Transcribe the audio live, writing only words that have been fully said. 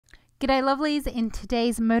G'day lovelies, in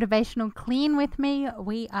today's motivational clean with me,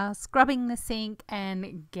 we are scrubbing the sink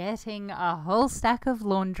and getting a whole stack of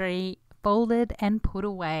laundry folded and put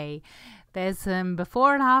away. There's some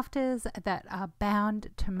before and afters that are bound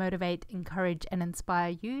to motivate, encourage and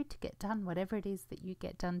inspire you to get done whatever it is that you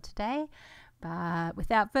get done today. But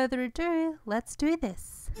without further ado, let's do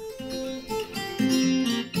this.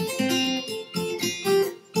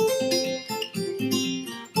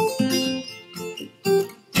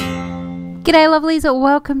 G'day lovelies,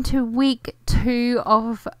 welcome to week 2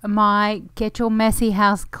 of my Get Your Messy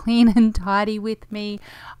House Clean and Tidy with me.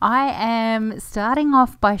 I am starting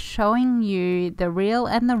off by showing you the real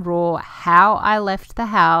and the raw how I left the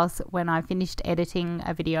house when I finished editing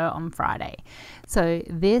a video on Friday. So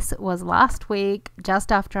this was last week,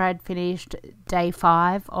 just after I'd finished day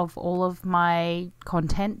 5 of all of my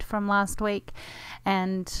content from last week.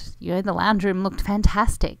 And the lounge room looked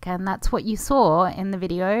fantastic, and that's what you saw in the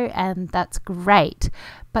video, and that's great.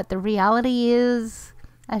 But the reality is,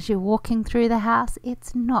 as you're walking through the house,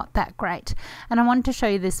 it's not that great. And I wanted to show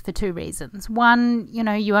you this for 2 reasons. One,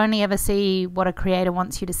 you only ever see what a creator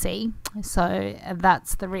wants you to see. So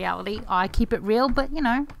that's the reality. I keep it real, but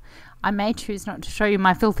I may choose not to show you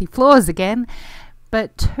my filthy floors again.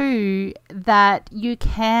 But 2, that you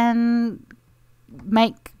can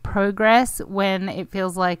make progress when it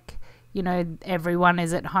feels like everyone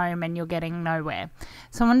is at home and you're getting nowhere.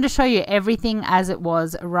 So I wanted to show you everything as it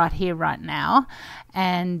was right here right now,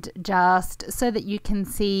 and just so that you can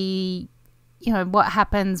see what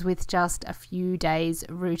happens with just a few days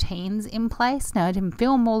routines in place. Now, I didn't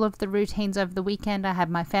film all of the routines over the weekend. I had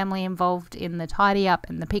my family involved in the tidy up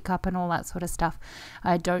and the pick up and all that sort of stuff.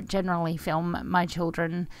 I don't generally film my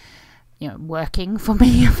children working for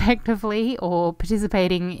me effectively or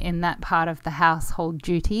participating in that part of the household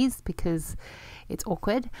duties because it's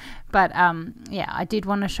awkward. But I did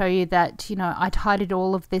want to show you that I tidied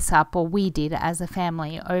all of this up, or we did as a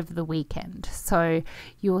family, over the weekend. So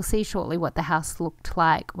you will see shortly what the house looked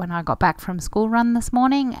like when I got back from school run this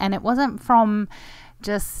morning. And it wasn't from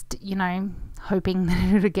just hoping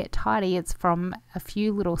that it would get tidy. It's from a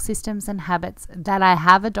few little systems and habits that I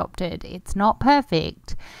have adopted. It's not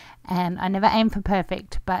perfect, and I never aim for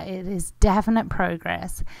perfect, but it is definite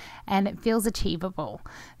progress and it feels achievable.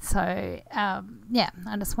 So I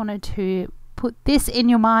just wanted to put this in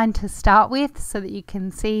your mind to start with, so that you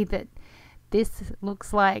can see that this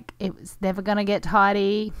looks like it was never going to get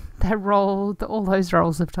tidy. All those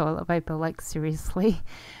rolls of toilet paper, like seriously.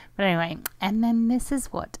 But anyway, and then this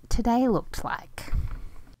is what today looked like.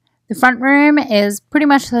 The front room is pretty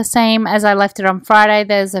much the same as I left it on Friday.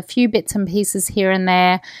 There's a few bits and pieces here and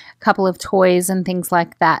there, a couple of toys and things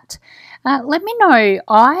like that. Let me know.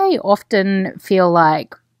 I often feel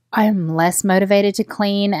like I'm less motivated to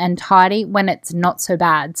clean and tidy when it's not so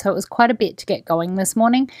bad. So it was quite a bit to get going this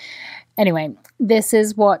morning. Anyway, this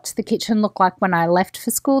is what the kitchen looked like when I left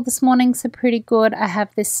for school this morning, so pretty good. I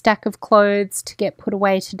have this stack of clothes to get put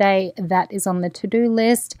away today. That is on the to-do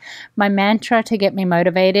list. My mantra to get me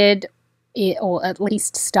motivated, or at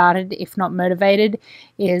least started, if not motivated,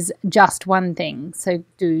 is just one thing. So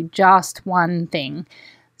do just one thing.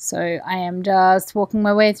 So I am just walking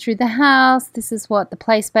my way through the house. This is what the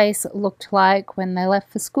play space looked like when they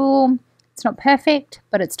left for school. It's not perfect,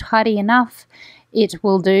 but it's tidy enough. It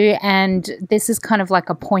will do, and this is kind of like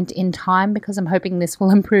a point in time because I'm hoping this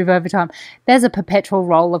will improve over time. There's a perpetual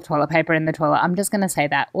roll of toilet paper in the toilet. I'm just going to say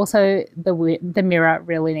that. Also, the mirror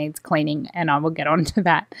really needs cleaning, and I will get onto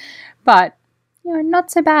that. But,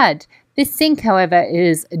 not so bad. This sink, however,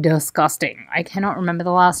 is disgusting. I cannot remember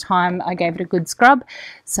the last time I gave it a good scrub.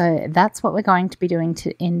 So that's what we're going to be doing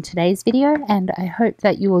in today's video. And I hope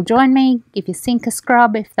that you will join me. Give your sink a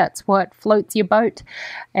scrub if that's what floats your boat.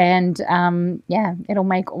 And it'll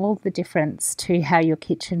make all the difference to how your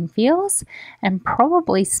kitchen feels and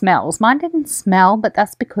probably smells. Mine didn't smell, but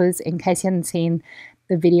that's because, in case you hadn't seen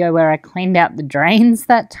the video where I cleaned out the drains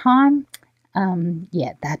that time,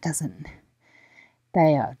 that doesn't...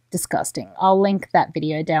 They are disgusting. I'll link that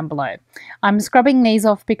video down below. I'm scrubbing these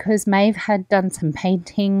off because Maeve had done some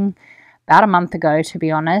painting about a month ago, to be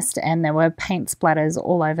honest, and there were paint splatters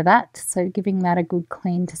all over that, so giving that a good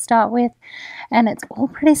clean to start with, and it's all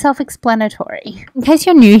pretty self-explanatory. In case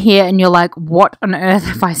you're new here and you're like, what on earth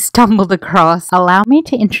have I stumbled across? Allow me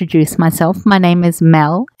to introduce myself. My name is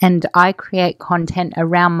Mel, and I create content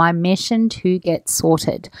around my mission to get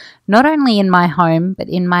sorted, not only in my home, but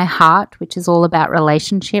in my heart, which is all about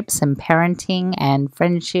relationships and parenting and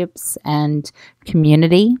friendships and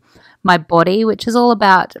community. my body, which is all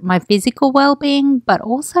about my physical well-being, but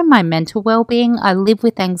also my mental well-being. I live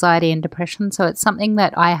with anxiety and depression, so it's something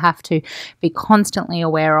that I have to be constantly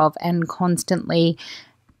aware of and constantly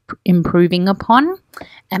improving upon.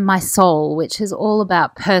 And my soul, which is all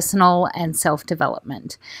about personal and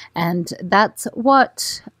self-development. And that's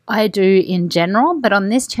what I do in general, but on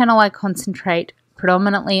this channel I concentrate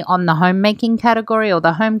predominantly on the homemaking category, or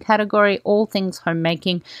the home category, all things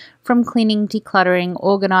homemaking, from cleaning, decluttering,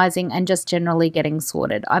 organizing, and just generally getting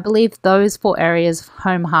sorted. I believe those 4 areas of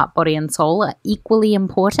home, heart, body, and soul are equally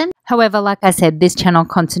important. However, like I said, this channel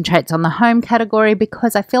concentrates on the home category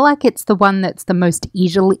because I feel like it's the one that's the most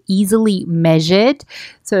easily measured.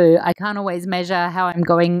 So I can't always measure how I'm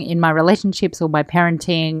going in my relationships or my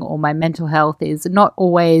parenting or my mental health is not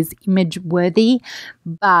always image worthy,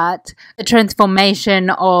 but the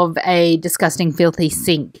transformation of a disgusting, filthy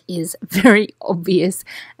sink is very obvious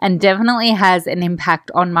and definitely has an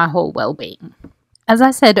impact on my whole well-being. As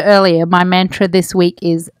I said earlier, my mantra this week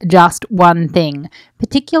is just one thing.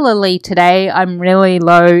 Particularly today, I'm really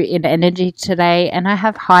low in energy today, and I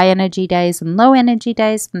have high energy days and low energy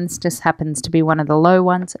days, and this just happens to be one of the low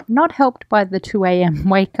ones, not helped by the 2 a.m.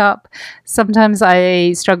 wake up. Sometimes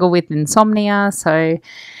I struggle with insomnia, so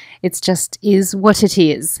it's just is what it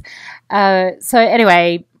is. So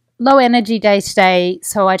anyway, low energy day today,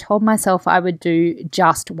 so I told myself I would do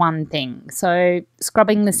just one thing. So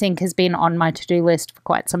scrubbing the sink has been on my to-do list for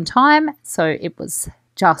quite some time, so it was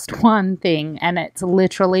just one thing, and it's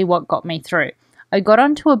literally what got me through. I got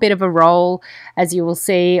onto a bit of a roll. As you will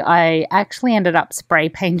see, I actually ended up spray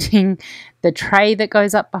painting the tray that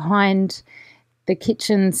goes up behind the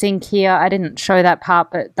kitchen sink here. I didn't show that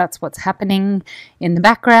part, but that's what's happening in the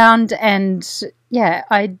background. And yeah,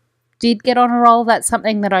 I did get on a roll. That's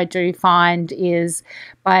something that I do find is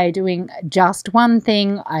by doing just one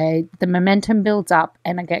thing, the momentum builds up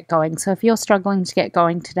and I get going. So if you're struggling to get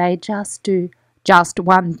going today, just do just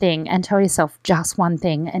one thing and tell yourself just one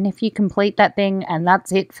thing. And if you complete that thing and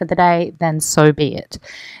that's it for the day, then so be it.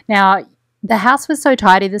 Now, the house was so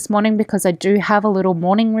tidy this morning because I do have a little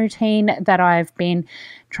morning routine that I've been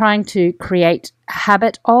trying to create a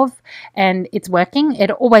habit of, and it's working. It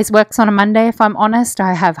always works on a Monday, if I'm honest.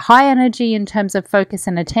 I have high energy in terms of focus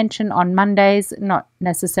and attention on Mondays, not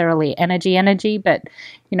necessarily energy, but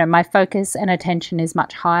you know, my focus and attention is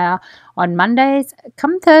much higher on Mondays.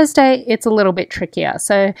 Come Thursday, it's a little bit trickier.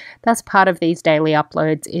 So that's part of these daily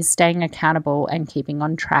uploads, is staying accountable and keeping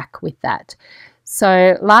on track with that.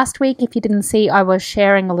 So last week, if you didn't see, I was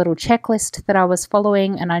sharing a little checklist that I was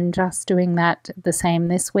following, and I'm just doing that the same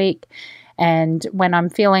this week. And when I'm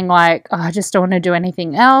feeling like, oh, I just don't want to do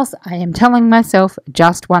anything else, I am telling myself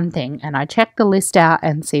just one thing, and I check the list out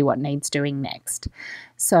and see what needs doing next.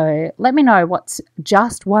 So let me know what's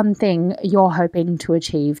just one thing you're hoping to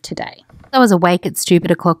achieve today. I was awake at stupid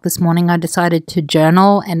o'clock this morning. I decided to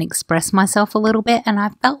journal and express myself a little bit, and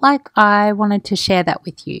I felt like I wanted to share that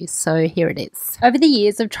with you. So here it is. Over the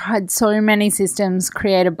years, I've tried so many systems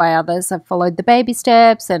created by others. I've followed the baby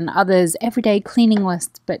steps and others' everyday cleaning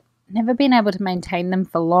lists, but never been able to maintain them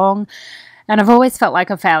for long. And I've always felt like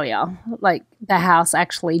a failure, like the house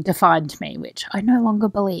actually defined me, which I no longer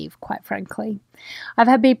believe, quite frankly. I've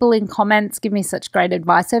had people in comments give me such great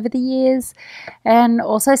advice over the years, and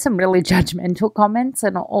also some really judgmental comments,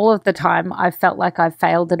 and all of the time I've felt like I've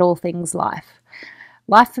failed at all things life.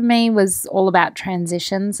 Life for me was all about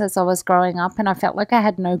transitions as I was growing up, and I felt like I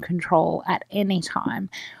had no control at any time,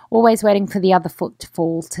 always waiting for the other foot to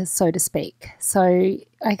fall, so to speak. So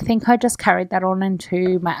I think I just carried that on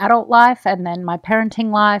into my adult life and then my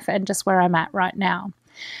parenting life and just where I'm at right now.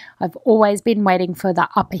 I've always been waiting for the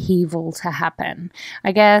upheaval to happen.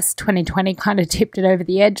 I guess 2020 kind of tipped it over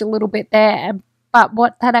the edge a little bit there, but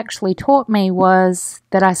what that actually taught me was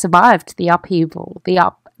that I survived the upheaval,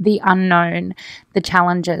 the unknown, the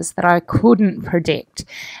challenges that I couldn't predict.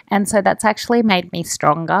 And so that's actually made me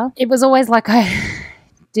stronger. It was always like I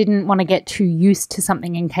didn't want to get too used to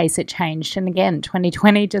something in case it changed. And again,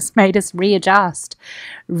 2020 just made us readjust,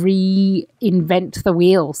 reinvent the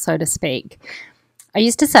wheel, so to speak. I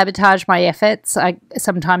used to sabotage my efforts. I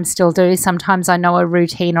sometimes still do. Sometimes I know a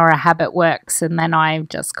routine or a habit works, and then I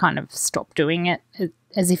just kind of stop doing it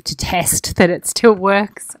as if to test that it still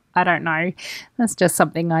works. I don't know. That's just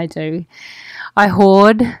something I do. I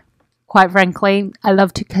hoard. Quite frankly, I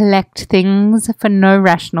love to collect things for no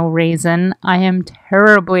rational reason. I am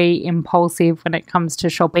terribly impulsive when it comes to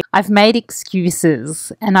shopping. I've made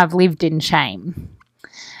excuses and I've lived in shame.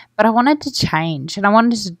 But I wanted to change, and I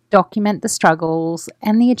wanted to document the struggles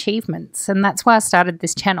and the achievements, and that's why I started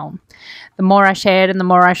this channel. The more I shared and the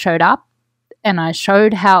more I showed up and I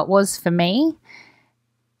showed how it was for me,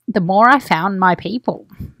 the more I found my people.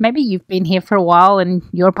 Maybe you've been here for a while and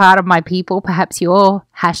you're part of my people. Perhaps you're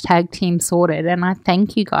hashtag team sorted. And I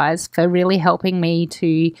thank you guys for really helping me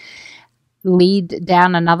to lead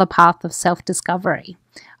down another path of self-discovery.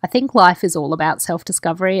 I think life is all about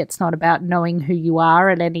self-discovery. It's not about knowing who you are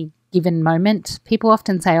at any given moment. People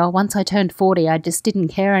often say, oh, once I turned 40, I just didn't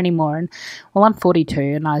care anymore. And well, I'm 42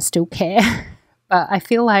 and I still care. But I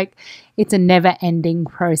feel like it's a never-ending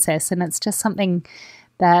process, and it's just something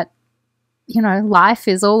that, you know, life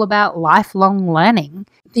is all about lifelong learning.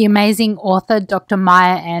 The amazing author Dr.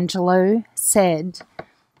 Maya Angelou said,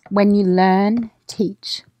 when you learn,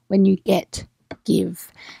 teach. When you get,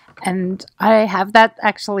 give. And I have that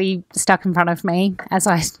actually stuck in front of me as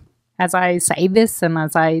I say this and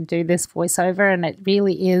as I do this voiceover, and it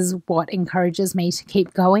really is what encourages me to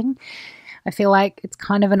keep going. I feel like it's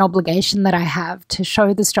kind of an obligation that I have to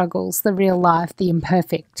show the struggles, the real life, the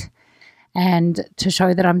imperfect, and to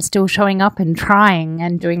show that I'm still showing up and trying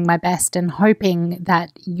and doing my best, and hoping that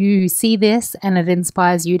you see this and it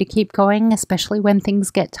inspires you to keep going, especially when things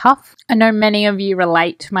get tough. I know many of you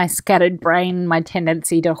relate to my scattered brain, my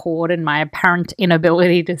tendency to hoard, and my apparent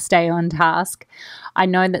inability to stay on task. I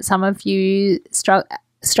know that some of you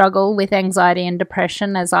struggle with anxiety and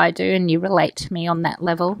depression as I do, and you relate to me on that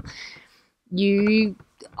level. You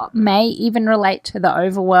may even relate to the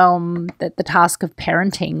overwhelm that the task of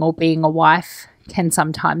parenting or being a wife can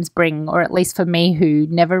sometimes bring, or at least for me, who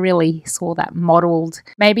never really saw that modeled.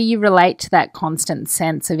 Maybe you relate to that constant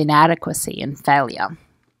sense of inadequacy and failure.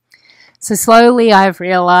 So slowly I've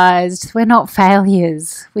realized we're not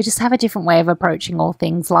failures. We just have a different way of approaching all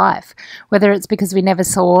things life. Whether it's because we never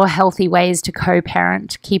saw healthy ways to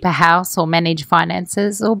co-parent, keep a house, or manage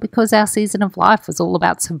finances, or because our season of life was all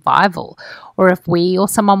about survival, or if we or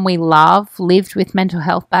someone we love lived with mental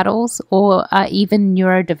health battles, or are even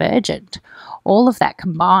neurodivergent. All of that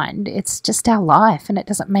combined, it's just our life, and it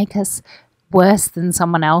doesn't make us worse than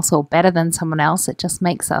someone else or better than someone else. It just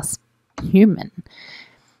makes us human.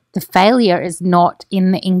 The failure is not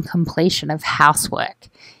in the incompletion of housework.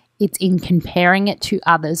 It's in comparing it to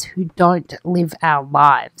others who don't live our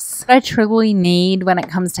lives. What I truly need when it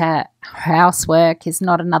comes to housework is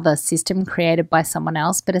not another system created by someone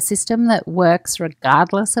else, but a system that works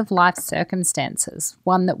regardless of life circumstances,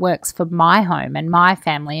 one that works for my home and my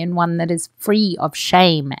family, and one that is free of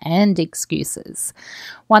shame and excuses,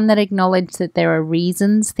 one that acknowledged that there are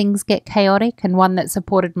reasons things get chaotic, and one that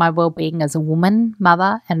supported my well-being as a woman,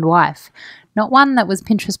 mother, and wife, not one that was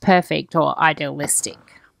Pinterest perfect or idealistic.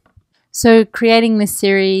 So creating this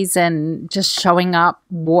series and just showing up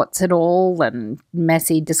warts and all, and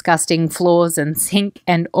messy, disgusting flaws and sink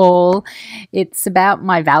and all, it's about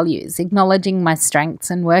my values, acknowledging my strengths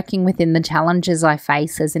and working within the challenges I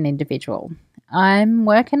face as an individual. I'm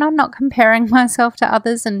working on not comparing myself to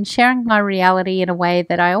others and sharing my reality in a way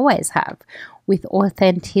that I always have, with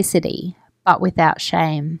authenticity, but without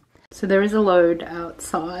shame. So there is a load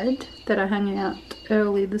outside that I hung out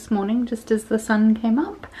early this morning just as the sun came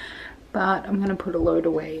up. But I'm going to put a load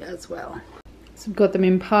away as well. So I've got them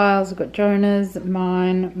in piles. I've got Jonah's,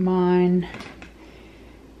 mine,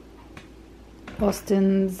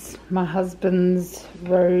 Austin's, my husband's,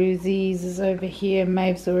 Rosie's is over here.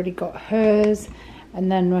 Maeve's already got hers.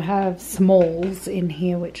 And then we have smalls in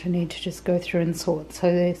here, which I need to just go through and sort.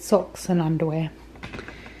 So there's socks and underwear.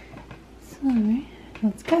 So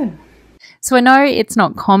let's go. So I know it's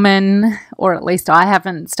not common, or at least I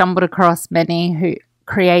haven't stumbled across many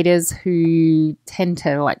creators who tend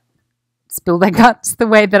to like spill their guts the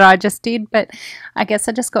way that I just did, but I guess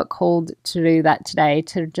I just got called to do that today,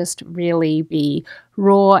 to just really be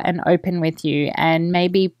raw and open with you and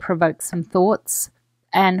maybe provoke some thoughts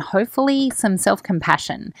and hopefully some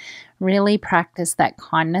self-compassion. Really practice that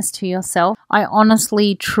kindness to yourself. I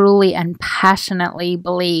honestly, truly, and passionately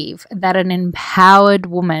believe that an empowered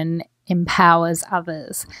woman empowers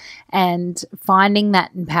others, and finding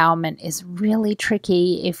that empowerment is really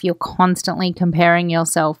tricky if you're constantly comparing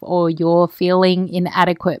yourself or you're feeling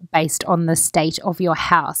inadequate based on the state of your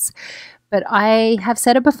house. But I have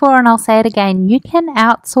said it before and I'll say it again, you can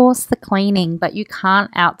outsource the cleaning, but you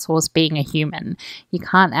can't outsource being a human. You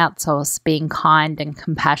can't outsource being kind and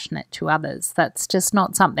compassionate to others. That's just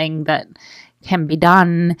not something that can be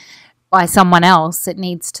done by someone else. It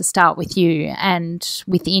needs to start with you and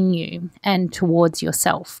within you and towards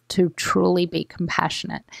yourself to truly be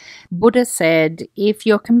compassionate. Buddha said, if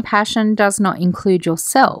your compassion does not include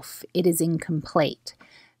yourself, it is incomplete.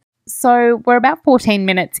 So we're about 14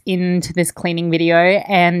 minutes into this cleaning video,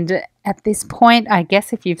 and at this point, I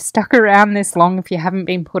guess if you've stuck around this long, if you haven't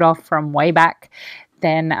been put off from way back,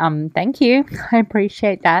 then thank you. I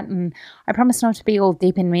appreciate that. And I promise not to be all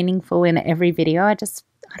deep and meaningful in every video. I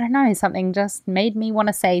don't know, something just made me want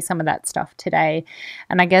to say some of that stuff today.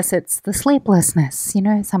 And I guess it's the sleeplessness. You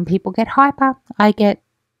know, some people get hyper. I get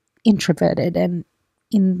introverted and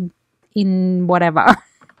in whatever.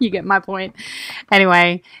 You get my point.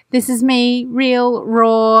 Anyway, this is me, real,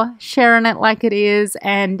 raw, sharing it like it is,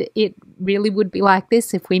 and it really would be like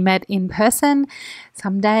this if we met in person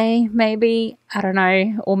someday, maybe. I don't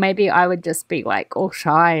know. Or maybe I would just be like all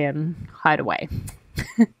shy and hide away.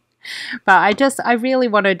 But I really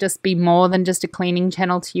want to just be more than just a cleaning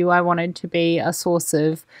channel to you. I wanted to be a source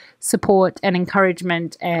of support and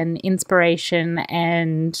encouragement and inspiration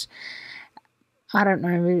and, I don't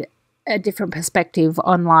know, a different perspective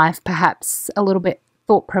on life, perhaps a little bit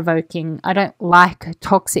thought-provoking. I don't like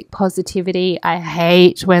toxic positivity. I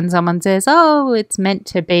hate when someone says, oh, it's meant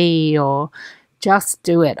to be, or just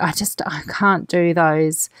do it. I can't do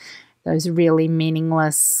those really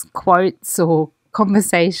meaningless quotes or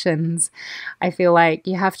conversations. I feel like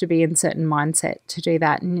you have to be in a certain mindset to do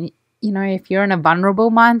that. And, you know, if you're in a vulnerable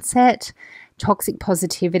mindset, toxic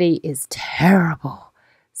positivity is terrible.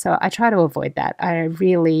 So I try to avoid that. I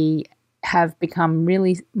really have become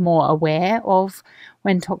really more aware of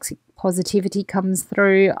when toxic positivity comes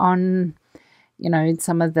through on, you know,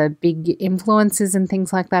 some of the big influences and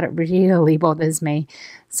things like that. It really bothers me.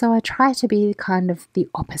 So I try to be kind of the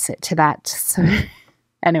opposite to that. So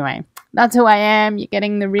anyway, that's who I am. You're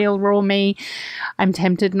getting the real raw me. I'm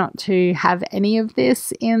tempted not to have any of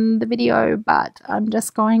this in the video, but I'm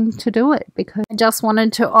just going to do it because I just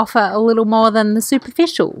wanted to offer a little more than the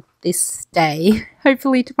superficial this day.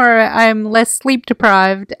 Hopefully tomorrow I'm less sleep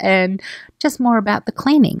deprived and just more about the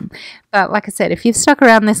cleaning. But like I said, if you've stuck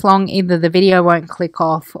around this long, either the video won't click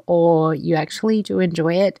off or you actually do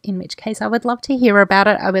enjoy it, in which case I would love to hear about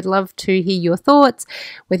it. I would love to hear your thoughts,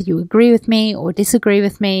 whether you agree with me or disagree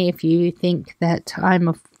with me, if you think that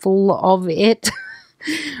I'm full of it.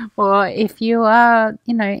 Or if you are,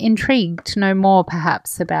 you know, intrigued to know more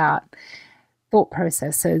perhaps about thought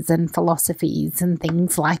processes and philosophies and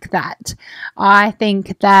things like that. I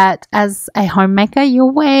think that as a homemaker, you're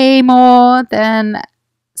way more than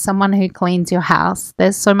someone who cleans your house.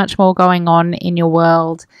 There's so much more going on in your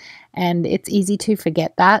world, and it's easy to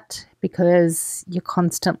forget that because you're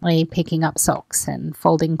constantly picking up socks and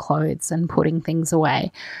folding clothes and putting things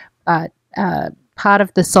away. But part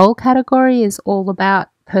of the soul category is all about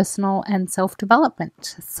personal and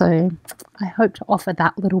self-development. So I hope to offer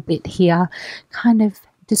that little bit here kind of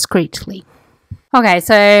discreetly. Okay,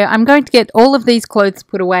 so I'm going to get all of these clothes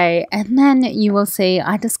put away, and then you will see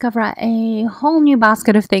I discover a whole new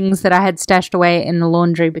basket of things that I had stashed away in the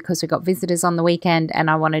laundry because we got visitors on the weekend and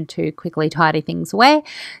I wanted to quickly tidy things away.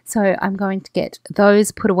 So I'm going to get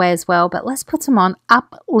those put away as well, but let's put some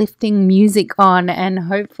uplifting music on, and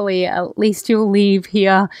hopefully at least you'll leave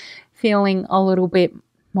here feeling a little bit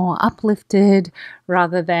more uplifted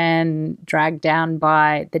rather than dragged down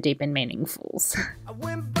by the deep and meaningfuls. I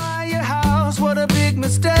went by your house, what a big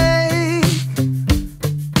mistake.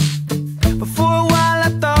 But for a while I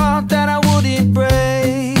thought that I wouldn't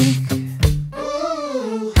break.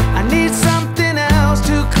 I need something else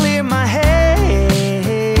to clear my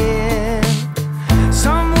head,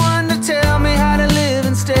 someone to tell me how to live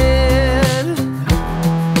instead.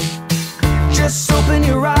 Just open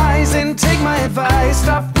your eyes and take my advice.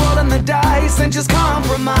 Stop rolling the dice and just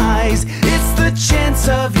compromise. It's the chance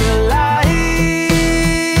of your life.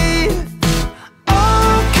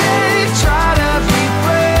 Okay, try to be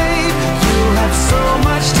brave. You have so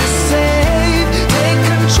much to save. Take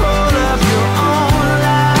control of your own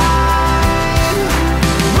life.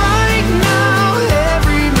 Right now,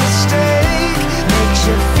 every mistake makes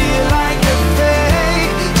you feel like a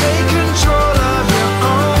fake. Take control of your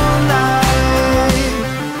own life.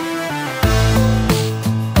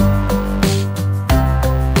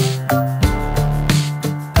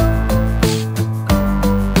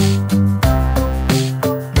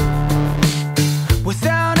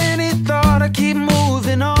 Without any thought, I keep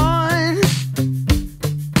moving on.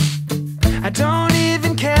 I don't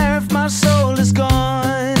even care if my soul is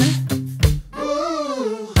gone.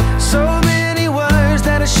 So many words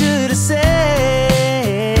that I should have said.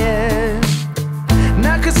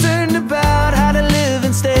 Not concerned about how to live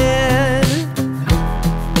instead.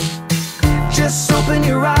 Just open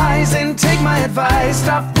your eyes and take my advice.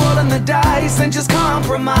 Stop rolling the dice and just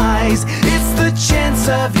compromise. It's the chance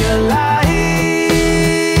of your life.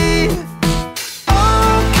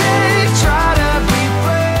 Okay, try to be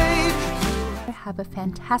brave. Have a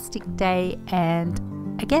fantastic day, and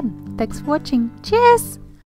again, thanks for watching. Cheers!